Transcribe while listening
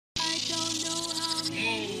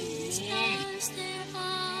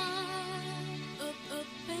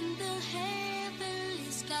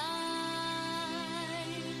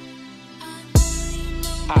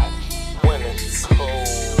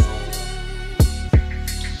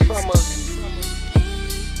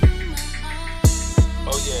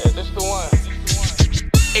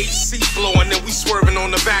we swerving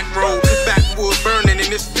on the back road. Backwood burning and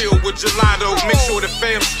it's filled with gelato. Make sure the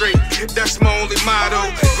fam straight, that's my only motto.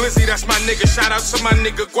 Glizzy, that's my nigga, shout out to my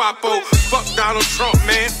nigga Guapo. Fuck Donald Trump,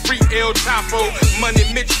 man, free El Chapo. Money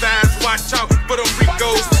Mitch vibes, watch out for them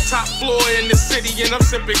Ricos. Top floor in the city and I'm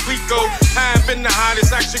sipping Glico. Time been the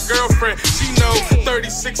hottest, ask your girlfriend, she know.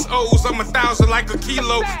 36 O's, I'm 1,000 like a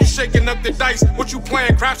kilo. You shaking up the dice, what you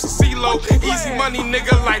playing, craps or CeeLo? Easy money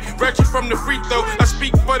nigga like Reggie from the free throw. I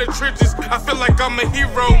speak for the trenches, I feel like I'm a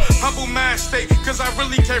hero. Humble mind state, cause I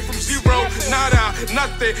really came from zero. Nada,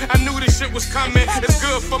 nothing, I knew this shit was coming. It's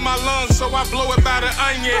good for my lungs, so I blow it by the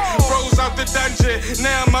onion. Rose out the dungeon,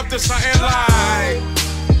 now I'm up to something like.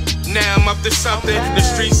 Now I'm up to something. The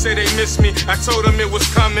streets say they miss me, I told them it was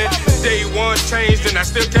coming. Day one changed and I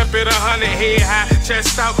still kept it 100. Head high,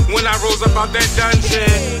 chest out when I rose up out that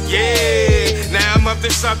dungeon. Yeah, now I'm up to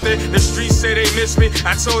something. The streets say they miss me,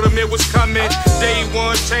 I told them it was coming. Day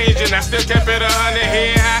one changed and I still kept it 100.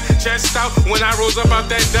 Head high, chest out when I rose up out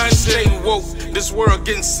that dungeon. Stay woke, this world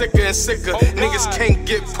getting sicker and sicker. Niggas can't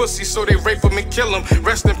get pussy so they rape them and kill them.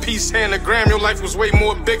 Rest in peace, Hannah Graham, your life was way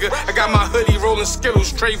more bigger. I got my hoodie rolling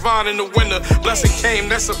Skittles, Trayvon in the winter. Blessing came,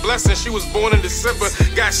 that's a blessing. She was born in December.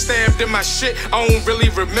 Got stabbed in my shit, I don't really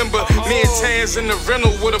remember. Me and Taz in the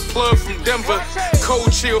rental with a plug from Denver.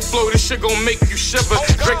 Cold chill flow, this shit gon' make you shiver.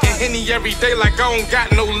 Drinking Henny every day like I don't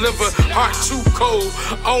got no liver. Heart too cold,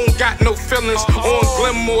 I don't got no feelings. On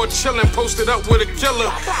Glenmore chillin', posted up with a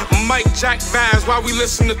killer. Mike Jack vibes while we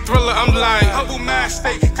listen to Thriller. I'm like, humble mind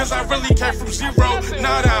state, cause I really came from zero.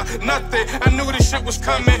 Nada, nothing, I knew this shit was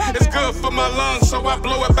coming. It's good for my lungs, so I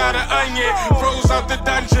blow it by the onion. Rose out the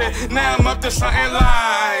dungeon, now I'm up to something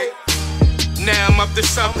like. Now I'm up to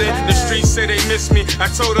something. The streets say they miss me, I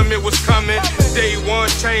told them it was coming. Day one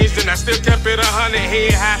changed and I still kept it 100.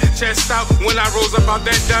 Head high, chest out when I rose up out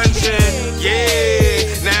that dungeon. Yeah,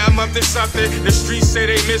 now I'm up to something. The streets say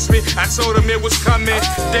they miss me, I told them it was coming.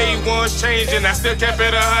 Day one changed and I still kept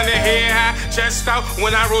it 100. Head high, chest out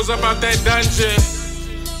when I rose up out that dungeon.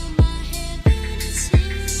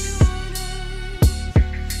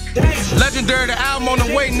 Legendary, the album on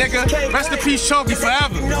the way, nigga. Rest in peace, Chunky,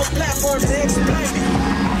 forever.